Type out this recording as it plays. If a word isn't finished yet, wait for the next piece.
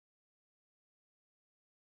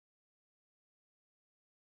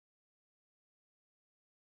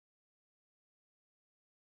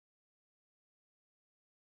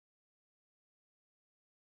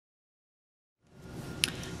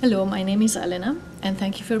Hello, my name is Elena, and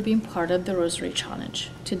thank you for being part of the Rosary Challenge.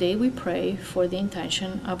 Today we pray for the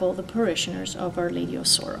intention of all the parishioners of Our Lady of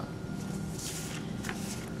Sorrow.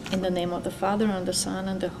 In the name of the Father, and the Son,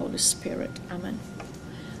 and the Holy Spirit. Amen.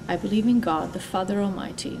 I believe in God, the Father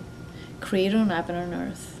Almighty, creator of heaven and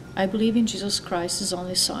earth. I believe in Jesus Christ, his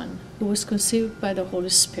only Son, who was conceived by the Holy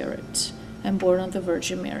Spirit and born of the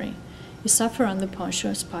Virgin Mary. He suffered under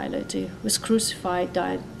Pontius Pilate, he was crucified,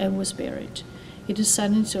 died, and was buried. He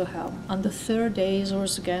descended into hell. On the third day he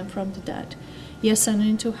rose again from the dead. He ascended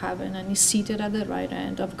into heaven, and is seated at the right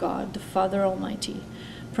hand of God, the Father Almighty.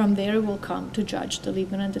 From there he will come to judge the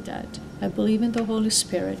living and the dead. I believe in the Holy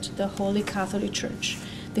Spirit, the Holy Catholic Church,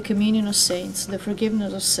 the communion of saints, the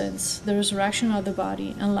forgiveness of sins, the resurrection of the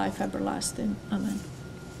body, and life everlasting. Amen.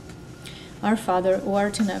 Our Father, who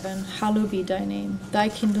art in heaven, hallowed be thy name. Thy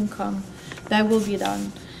kingdom come, thy will be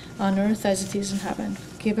done, on earth as it is in heaven.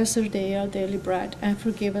 Give us our day our daily bread, and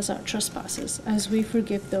forgive us our trespasses, as we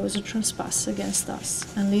forgive those who trespass against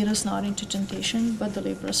us. And lead us not into temptation, but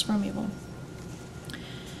deliver us from evil.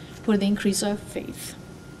 For the increase of faith.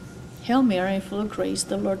 Hail Mary, full of grace,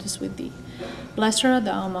 the Lord is with thee. Blessed art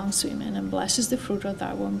thou amongst women, and blessed is the fruit of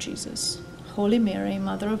thy womb, Jesus. Holy Mary,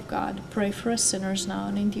 Mother of God, pray for us sinners now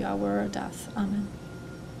and in the hour of our death. Amen.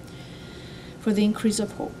 For the increase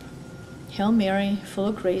of hope. Hail Mary, full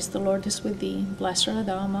of grace, the Lord is with thee. Blessed art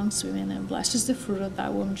thou amongst women, and blessed is the fruit of thy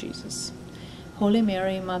womb, Jesus. Holy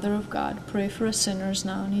Mary, Mother of God, pray for us sinners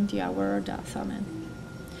now and in the hour of our death. Amen.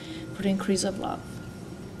 For the increase of love.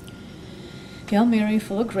 Hail Mary,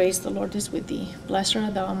 full of grace, the Lord is with thee. Blessed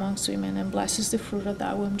art thou amongst women, and blessed is the fruit of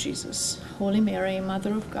thy womb, Jesus. Holy Mary,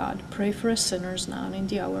 Mother of God, pray for us sinners now and in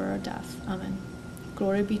the hour of our death. Amen.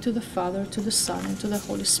 Glory be to the Father, to the Son, and to the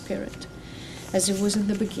Holy Spirit, as it was in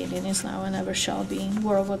the beginning, is now, and ever shall be,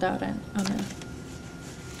 world without end. Amen.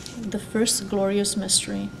 The first glorious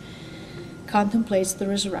mystery contemplates the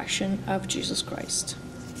resurrection of Jesus Christ.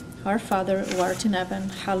 Our Father, who art in heaven,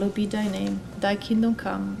 hallowed be thy name. Thy kingdom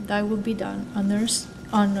come, thy will be done, on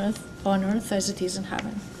earth as it is in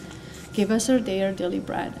heaven. Give us our day our daily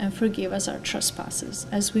bread, and forgive us our trespasses,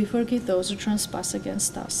 as we forgive those who trespass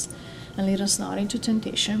against us. And lead us not into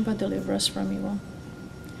temptation, but deliver us from evil.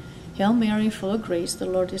 Hail Mary, full of grace, the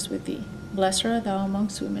Lord is with thee. Blessed art thou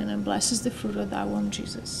amongst women, and blessed is the fruit of thy womb,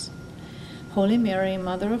 Jesus. Holy Mary,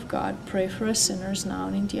 Mother of God, pray for us sinners now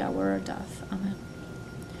and in the hour of our death. Amen.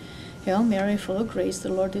 Hail Mary, full of grace, the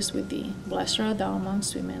Lord is with thee. Blessed art thou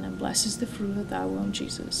amongst women, and blessed is the fruit of thy womb,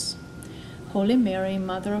 Jesus. Holy Mary,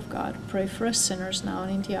 Mother of God, pray for us sinners now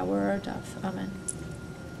and in the hour of our death. Amen.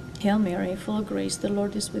 Hail Mary, full of grace, the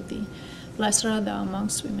Lord is with thee. Blessed art thou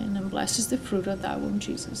amongst women, and blessed is the fruit of thy womb,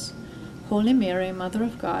 Jesus. Holy Mary, Mother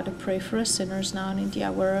of God, pray for us sinners now and in the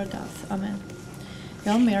hour of our death. Amen.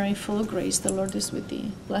 Hail Mary, full of grace, the Lord is with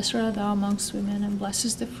thee. Blessed art thou amongst women, and blessed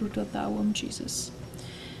is the fruit of thy womb, Jesus.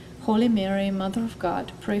 Holy Mary, Mother of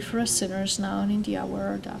God, pray for us sinners now and in the hour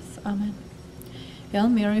of our death. Amen. Hail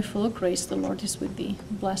Mary, full of grace, the Lord is with thee.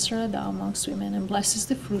 Blessed art thou amongst women, and blessed is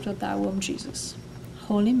the fruit of thy womb, Jesus.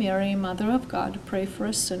 Holy Mary, Mother of God, pray for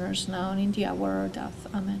us sinners now and in the hour of our death.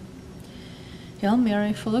 Amen. Hail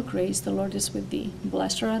Mary, full of grace, the Lord is with thee.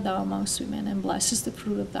 Blessed art thou amongst women, and blessed is the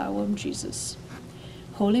fruit of thy womb, Jesus.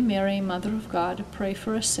 Holy Mary, Mother of God, pray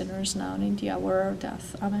for us sinners now and in the hour of our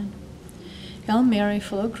death. Amen. Hail Mary,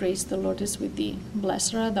 full of grace, the Lord is with thee.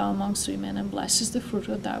 Blessed art thou amongst women, and blessed is the fruit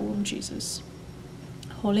of thy womb, Jesus.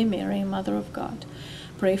 Holy Mary, Mother of God,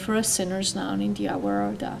 pray for us sinners now and in the hour of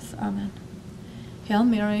our death. Amen. Hail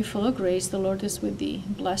Mary, full of grace, the Lord is with thee.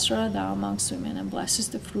 Blessed art thou amongst women, and blessed is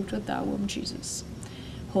the fruit of thy womb, Jesus.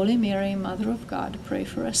 Holy Mary, Mother of God, pray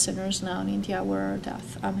for us sinners now and in the hour of our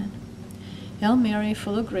death. Amen. Hail Mary,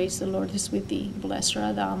 full of grace, the Lord is with thee. Blessed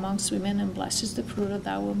art thou amongst women, and blessed is the fruit of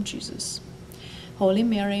thy womb, Jesus. Holy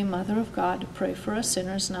Mary, Mother of God, pray for us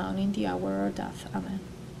sinners now and in the hour of our death. Amen.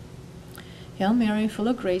 Hail Mary, full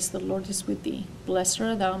of grace, the Lord is with thee. Blessed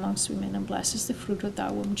art thou amongst women, and blessed is the fruit of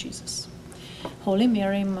thy womb, Jesus. Holy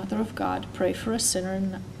Mary, Mother of God, pray for us sinners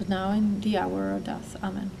now and in the hour of our death.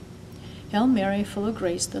 Amen. Hail Mary, full of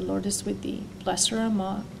grace, the Lord is with thee.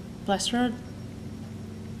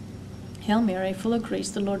 Hail Mary, full of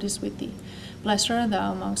grace, the Lord is with thee. Blessed art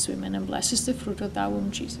thou amongst women, and blessed is the fruit of thy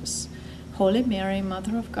womb, Jesus. Holy Mary,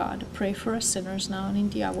 Mother of God, pray for us sinners now and in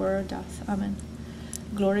the hour of our death. Amen.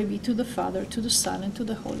 Glory be to the Father, to the Son, and to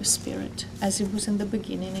the Holy Spirit, as it was in the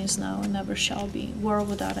beginning, is now, and ever shall be, world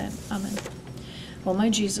without end. Amen. O my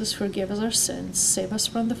Jesus, forgive us our sins, save us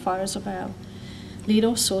from the fires of hell, lead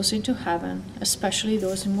all souls into heaven, especially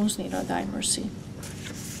those in most need of thy mercy.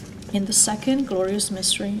 In the second glorious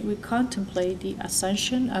mystery, we contemplate the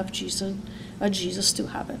Ascension of Jesus a Jesus to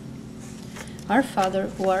heaven. Our Father,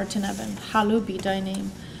 who art in heaven, hallowed be thy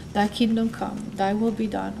name. Thy kingdom come, thy will be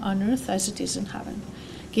done, on earth as it is in heaven.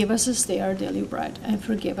 Give us this day our daily bread, and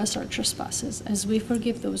forgive us our trespasses, as we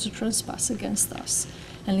forgive those who trespass against us.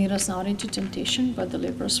 And lead us not into temptation, but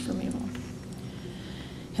deliver us from evil.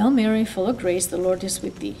 Hail Mary, full of grace, the Lord is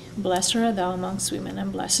with thee. Blessed art thou amongst women,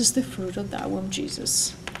 and blessed is the fruit of thy womb,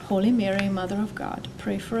 Jesus. Holy Mary, Mother of God,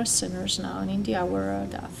 pray for us sinners now and in the hour of our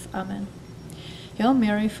death. Amen. Hail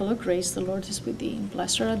Mary, full of grace, the Lord is with thee.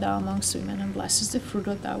 Blessed art thou amongst women, and blessed is the fruit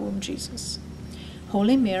of thy womb, Jesus.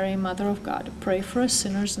 Holy Mary, Mother of God, pray for us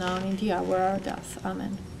sinners now and in the hour of our death.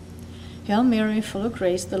 Amen. Hail Mary, full of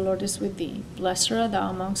grace, the Lord is with thee. Blessed art thou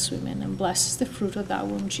amongst women, and blessed is the fruit of thy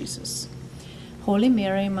womb, Jesus. Holy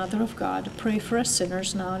Mary, Mother of God, pray for us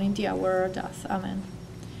sinners now and in the hour of our death. Amen.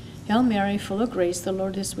 Hail Mary, full of grace, the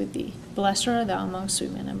Lord is with thee. Blessed art thou amongst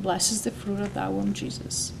women, and blessed is the fruit of thy womb,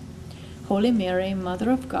 Jesus. Holy Mary, Mother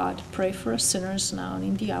of God, pray for us sinners now and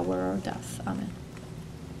in the hour of our death. Amen.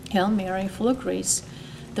 Hail Mary, full of grace,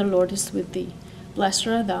 the Lord is with thee. Blessed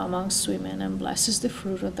art thou amongst women, and blessed is the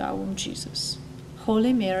fruit of thy womb, Jesus.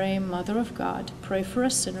 Holy Mary, Mother of God, pray for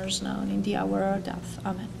us sinners now and in the hour of our death.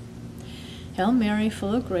 Amen. Hail Mary,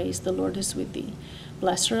 full of grace, the Lord is with thee.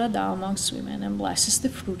 Blessed art thou amongst women, and blessed is the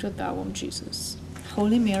fruit of thy womb, Jesus.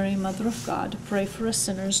 Holy Mary, Mother of God, pray for us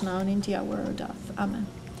sinners now and in the hour of our death. Amen.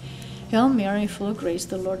 Hail Mary, full of grace,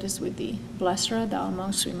 the Lord is with thee. Blessed art thou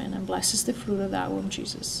amongst women, and blessed is the fruit of thy womb,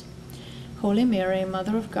 Jesus. Holy Mary,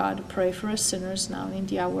 Mother of God, pray for us sinners now and in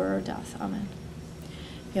the hour of our death. Amen.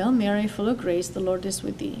 Hail Mary, full of grace, the Lord is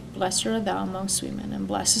with thee. Blessed art thou amongst women, and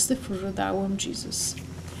blessed is the fruit of thy womb, Jesus.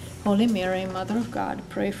 Holy Mary, Mother of God,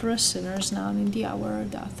 pray for us sinners now and in the hour of our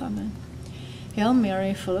death. Amen. Hail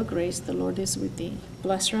Mary, full of grace, the Lord is with thee.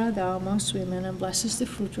 Blessed art thou amongst women, and blessed is the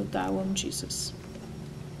fruit of thy womb, Jesus.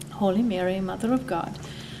 Holy Mary, Mother of God,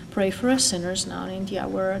 pray for us sinners now and in the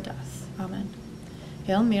hour of our death. Amen.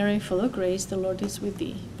 Hail Mary, full of grace, the Lord is with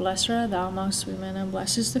thee. Blessed art thou amongst women, and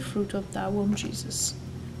blessed is the fruit of thy womb, Jesus.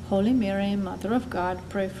 Holy Mary, Mother of God,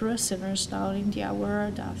 pray for us sinners now and in the hour of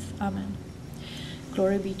our death. Amen.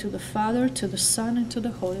 Glory be to the Father, to the Son, and to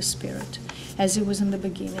the Holy Spirit, as it was in the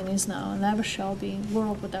beginning, is now, and ever shall be,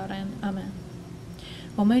 world without end. Amen.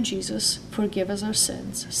 O my Jesus, forgive us our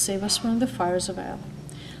sins, save us from the fires of hell.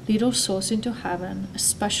 Lead all souls into heaven,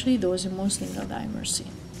 especially those in most need of thy mercy.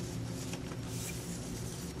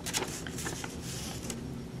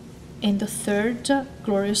 In the third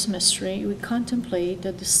glorious mystery, we contemplate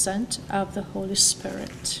the descent of the Holy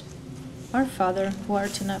Spirit. Our Father, who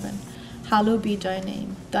art in heaven, hallowed be thy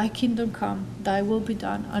name. Thy kingdom come, thy will be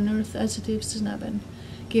done, on earth as it is in heaven.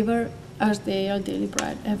 Give us our daily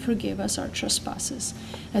bread, and forgive us our trespasses,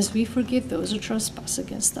 as we forgive those who trespass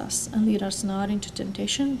against us. And lead us not into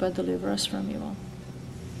temptation, but deliver us from evil.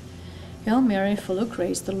 Hail Mary, full of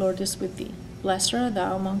grace, the Lord is with thee. Blessed art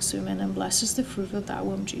thou amongst women, and blessed is the fruit of thy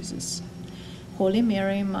womb, Jesus. Holy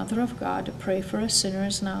Mary, Mother of God, pray for us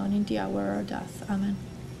sinners now and in the hour of our death. Amen.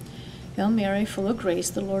 Hail Mary, full of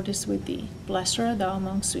grace, the Lord is with thee. Blessed art thou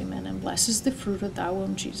amongst women, and blessed is the fruit of thy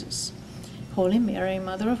womb, Jesus. Holy Mary,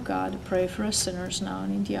 Mother of God, pray for us sinners now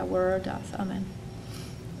and in the hour of our death. Amen.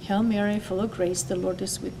 Hail Mary, full of grace, the Lord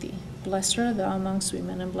is with thee. Blessed art thou amongst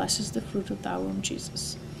women, and blessed is the fruit of thy womb,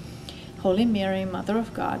 Jesus. Holy Mary, Mother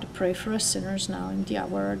of God, pray for us sinners now and in the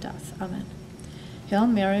hour of our death. Amen. Hail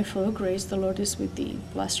Mary, full of grace, the Lord is with thee.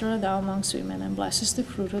 Blessed art thou amongst women, and blessed is the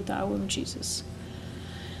fruit of thy womb, Jesus.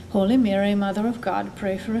 Holy Mary, Mother of God,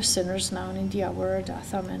 pray for us sinners now and in the hour of our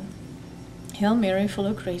death. Amen. Hail Mary, full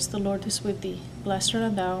of grace, the Lord is with thee. Blessed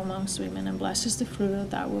art thou amongst women, and blessed is the fruit of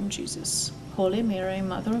thy womb, Jesus. Holy Mary,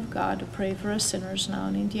 Mother of God, pray for us sinners now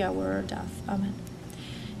and in the hour of our death. Amen.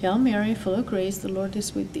 Hail Mary, full of grace, the Lord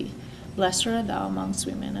is with thee. Blessed art thou amongst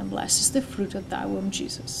women, and blessed is the fruit of thy womb,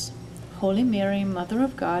 Jesus. Holy Mary, Mother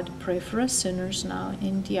of God, pray for us sinners now and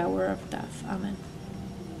in the hour of death. Amen.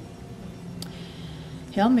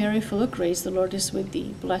 Hail Mary, full of grace, the Lord is with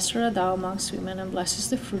thee. Blessed art thou amongst women, and blessed is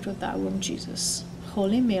the fruit of thy womb, Jesus.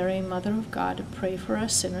 Holy Mary, Mother of God, pray for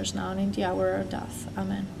us sinners now and in the hour of our death.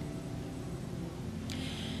 Amen.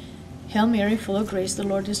 Hail Mary, full of grace, the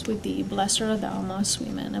Lord is with thee. Blessed art thou amongst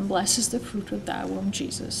women, and blessed is the fruit of thy womb,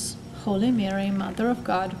 Jesus. Holy Mary, Mother of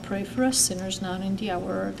God, pray for us sinners now and in the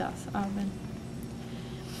hour of our death. Amen.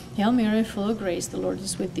 Hail Mary, full of grace, the Lord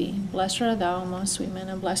is with thee. Blessed art thou amongst women,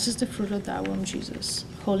 and blessed is the fruit of thy womb, Jesus.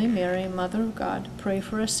 Holy Mary, Mother of God, pray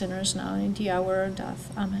for us sinners now and in the hour of our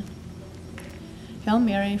death. Amen. Hail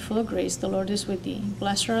Mary, full of grace, the Lord is with thee.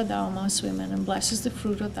 Blessed art thou amongst women, and blessed is the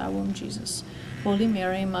fruit of thy womb, Jesus. Holy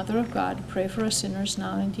Mary, Mother of God, pray for us sinners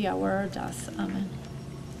now and in the hour of our death. Amen.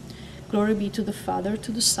 Glory be to the Father,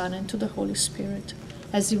 to the Son, and to the Holy Spirit,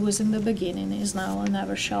 as it was in the beginning, is now, and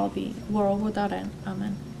ever shall be, world without end.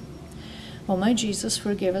 Amen. O my Jesus,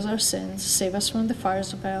 forgive us our sins, save us from the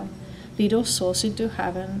fires of hell, lead all souls into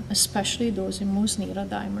heaven, especially those in most need of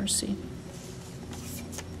thy mercy.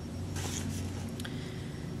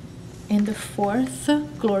 In the fourth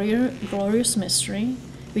glorious mystery,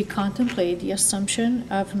 we contemplate the Assumption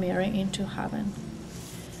of Mary into heaven.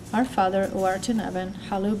 Our Father, who art in heaven,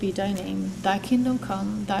 hallowed be thy name. Thy kingdom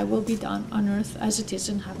come, thy will be done, on earth as it is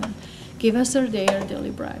in heaven. Give us our day our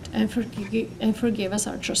daily bread, and forgive us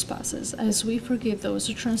our trespasses, as we forgive those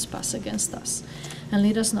who trespass against us. And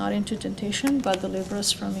lead us not into temptation, but deliver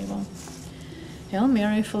us from evil. Hail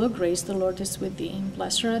Mary, full of grace, the Lord is with thee.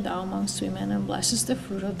 Blessed art thou amongst women, and blessed is the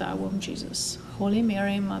fruit of thy womb, Jesus. Holy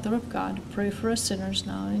Mary, Mother of God, pray for us sinners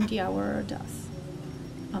now and in the hour of our death.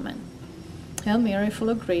 Amen. Hail Mary, full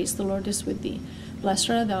of grace, the Lord is with thee.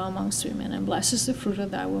 Blessed art thou amongst women, and blessed is the fruit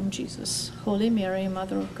of thy womb, Jesus. Holy Mary,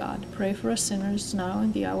 Mother of God, pray for us sinners now and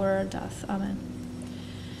in the hour of our death. Amen.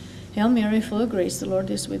 Hail Mary, full of grace, the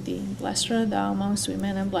Lord is with thee. Blessed art thou amongst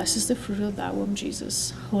women, and blessed is the fruit of thy womb,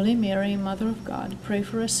 Jesus. Holy Mary, Mother of God, pray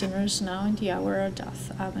for us sinners now and in the hour of our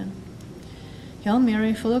death. Amen. Hail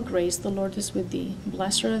Mary, full of grace, the Lord is with thee.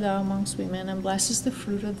 Blessed art thou amongst women, and blessed is the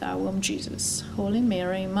fruit of thy womb, Jesus. Holy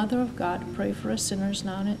Mary, Mother of God, pray for us sinners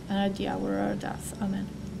now and at the hour of our death. Amen.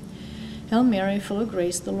 Hail Mary, full of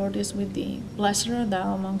grace, the Lord is with thee. Blessed art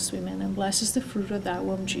thou amongst women, and blessed is the fruit of thy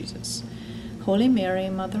womb, Jesus. Holy Mary,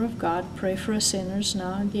 Mother of God, pray for us sinners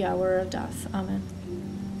now and the hour of death. Amen.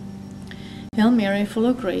 Hail Mary, full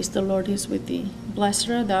of grace, the Lord is with thee. Blessed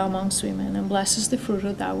art thou amongst women, and blessed is the fruit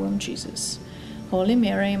of thy womb, Jesus. Holy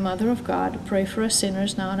Mary, Mother of God, pray for us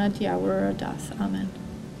sinners now and at the hour of our death. Amen.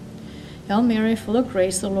 Hail Mary, full of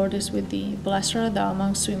grace, the Lord is with thee. Blessed art thou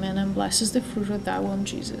amongst women, and blessed is the fruit of thy womb,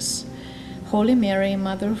 Jesus. Holy Mary,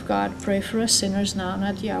 Mother of God, pray for us sinners now and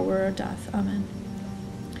at the hour of our death. Amen.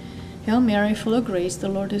 Hail Mary, full of grace, the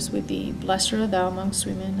Lord is with thee. Blessed art thou amongst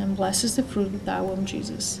women, and blessed is the fruit of thy womb,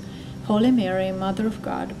 Jesus. Holy Mary, Mother of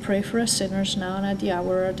God, pray for us sinners now and at the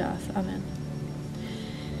hour of our death. Amen.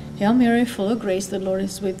 Hail Mary, full of grace, the Lord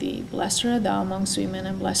is with thee. Blessed art thou amongst women,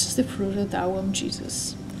 and blessed is the fruit of thy womb,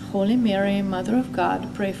 Jesus. Holy Mary, Mother of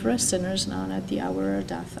God, pray for us sinners now and at the hour of our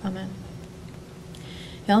death. Amen.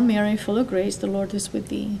 Hail Mary, full of grace, the Lord is with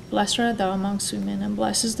thee. Blessed art thou amongst women, and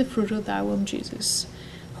blessed is the fruit of thy womb, Jesus.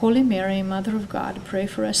 Holy Mary, Mother of God, pray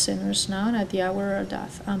for us sinners now and at the hour of our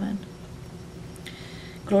death. Amen.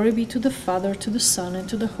 Glory be to the Father, to the Son, and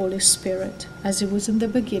to the Holy Spirit, as it was in the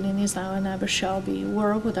beginning, is now, and ever shall be,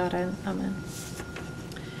 world without end. Amen.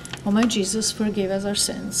 O my Jesus, forgive us our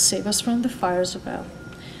sins, save us from the fires of hell.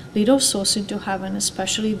 Lead all souls into heaven,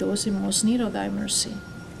 especially those in most need of thy mercy.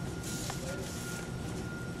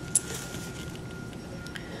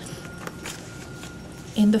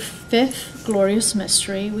 In the fifth glorious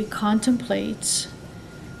mystery, we contemplate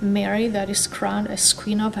Mary that is crowned as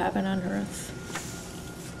Queen of heaven and earth.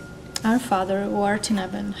 Our Father, who art in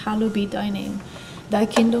heaven, hallowed be thy name. Thy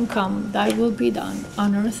kingdom come, thy will be done,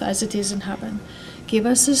 on earth as it is in heaven. Give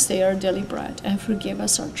us this day our daily bread, and forgive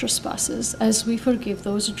us our trespasses, as we forgive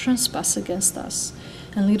those who trespass against us.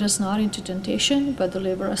 And lead us not into temptation, but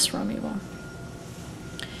deliver us from evil.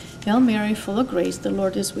 Hail Mary, full of grace, the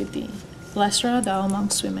Lord is with thee. Blessed art thou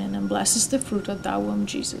amongst women, and blessed is the fruit of thy womb,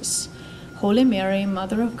 Jesus. Holy Mary,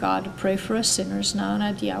 Mother of God, pray for us sinners now and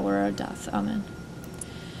at the hour of our death. Amen.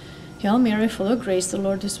 Hail Mary, full of grace, the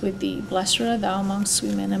Lord is with thee. Blessed art thou amongst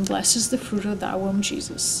women, and blessed is the fruit of thy womb,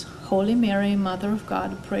 Jesus. Holy Mary, Mother of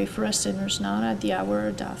God, pray for us sinners now and at the hour of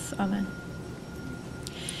our death. Amen.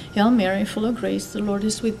 Hail Mary, full of grace, the Lord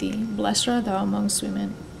is with thee. Blessed art thou amongst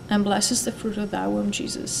women, and blessed is the fruit of thy womb,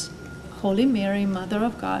 Jesus. Holy Mary, Mother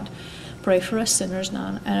of God, pray for us sinners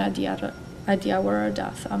now and at the hour of our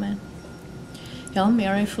death. Amen. Hail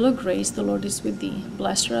Mary, full of grace, the Lord is with thee.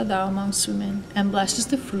 Blessed art thou amongst women, and blessed is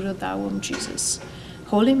the fruit of thy womb, Jesus.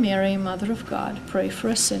 Holy Mary, Mother of God, pray for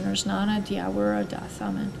us sinners now and at the hour of our death.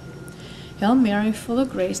 Amen. Hail Mary, full of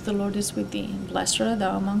grace, the Lord is with thee. Blessed art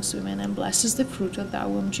thou amongst women, and blessed is the fruit of thy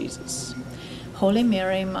womb, Jesus. Holy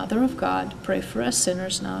Mary, Mother of God, pray for us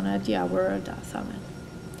sinners now and at the hour of our death. Amen.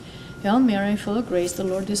 Hail Mary, full of grace, the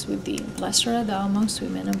Lord is with thee. Blessed art thou amongst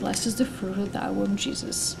women, and blessed is the fruit of thy womb,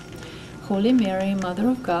 Jesus. Holy Mary, Mother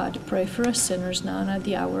of God, pray for us sinners now and at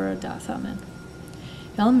the hour of our death. Amen.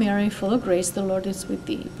 Hail Mary, full of grace, the Lord is with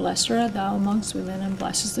thee. Blessed art thou amongst women, and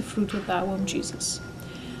blessed is the fruit of thy womb, Jesus.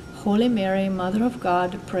 Holy Mary, Mother of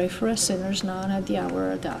God, pray for us sinners now and at the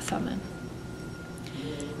hour of our death. Amen.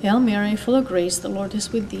 Hail Mary, full of grace, the Lord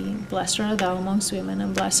is with thee. Blessed art thou amongst women,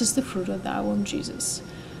 and blessed is the fruit of thy womb, Jesus.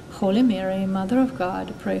 Holy Mary, Mother of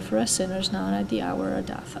God, pray for us sinners now and at the hour of our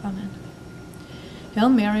death. Amen. Hail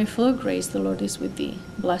Mary, full of grace, the Lord is with thee.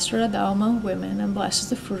 Blessed art thou among women, and blessed is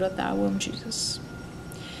the fruit of thy womb, Jesus.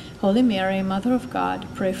 Holy Mary, Mother of God,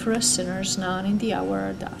 pray for us sinners now and in the hour of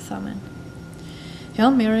our death. Amen.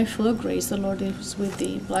 Hail Mary, full of grace, the Lord is with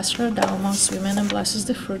thee. Blessed art thou amongst women, and blessed is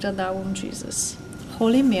the fruit of thy womb, Jesus.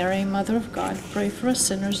 Holy Mary, Mother of God, pray for us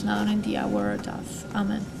sinners now and in the hour of our death.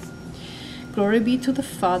 Amen. Glory be to the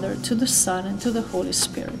Father, to the Son, and to the Holy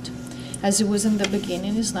Spirit, as it was in the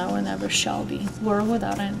beginning, is now, and ever shall be, world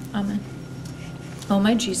without end. Amen. O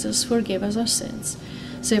my Jesus, forgive us our sins,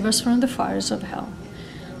 save us from the fires of hell.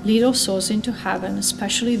 Lead all souls into heaven,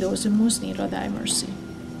 especially those in most need of thy mercy.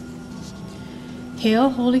 Hail,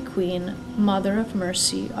 Holy Queen, Mother of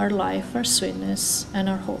mercy, our life, our sweetness, and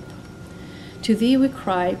our hope. To thee we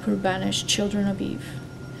cry, poor banished children of Eve.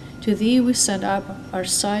 To thee we send up our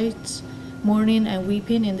sighs, mourning and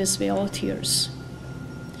weeping in this vale of tears.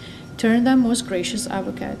 Turn thou, most gracious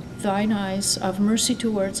Advocate, thine eyes of mercy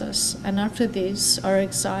towards us, and after this our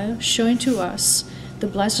exile, showing to us the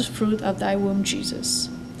blessed fruit of thy womb, Jesus.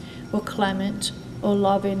 O clement, O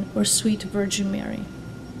loving, O sweet Virgin Mary,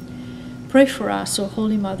 pray for us, O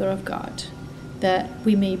Holy Mother of God, that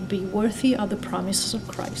we may be worthy of the promises of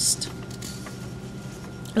Christ.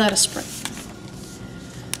 Let us pray.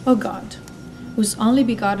 O God, whose only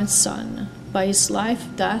begotten Son, by his life,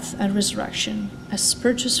 death, and resurrection, has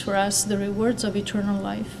purchased for us the rewards of eternal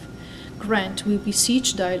life, grant, we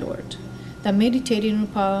beseech thy Lord, that meditating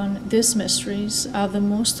upon these mysteries of the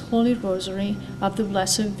most holy Rosary of the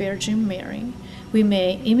Blessed Virgin Mary, we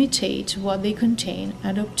may imitate what they contain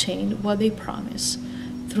and obtain what they promise,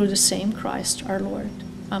 through the same Christ our Lord.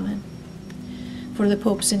 Amen. For the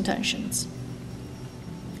Pope's intentions.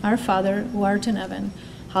 Our Father, who art in heaven,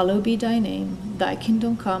 hallowed be thy name. Thy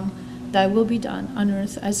kingdom come, thy will be done, on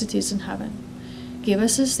earth as it is in heaven. Give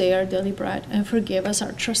us this day our daily bread, and forgive us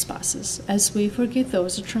our trespasses, as we forgive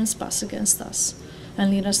those who trespass against us.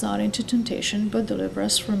 And lead us not into temptation, but deliver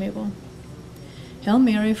us from evil. Hail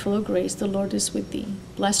Mary, full of grace, the Lord is with thee.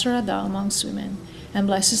 Blessed art thou amongst women, and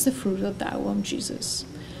blessed is the fruit of thy womb, Jesus.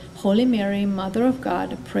 Holy Mary, Mother of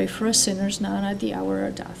God, pray for us sinners now and at the hour of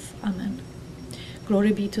our death. Amen.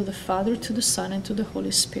 Glory be to the Father, to the Son, and to the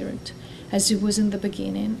Holy Spirit, as it was in the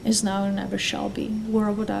beginning, is now, and ever shall be,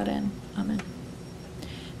 world without end. Amen.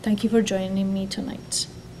 Thank you for joining me tonight.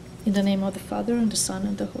 In the name of the Father, and the Son,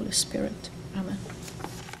 and the Holy Spirit. Amen.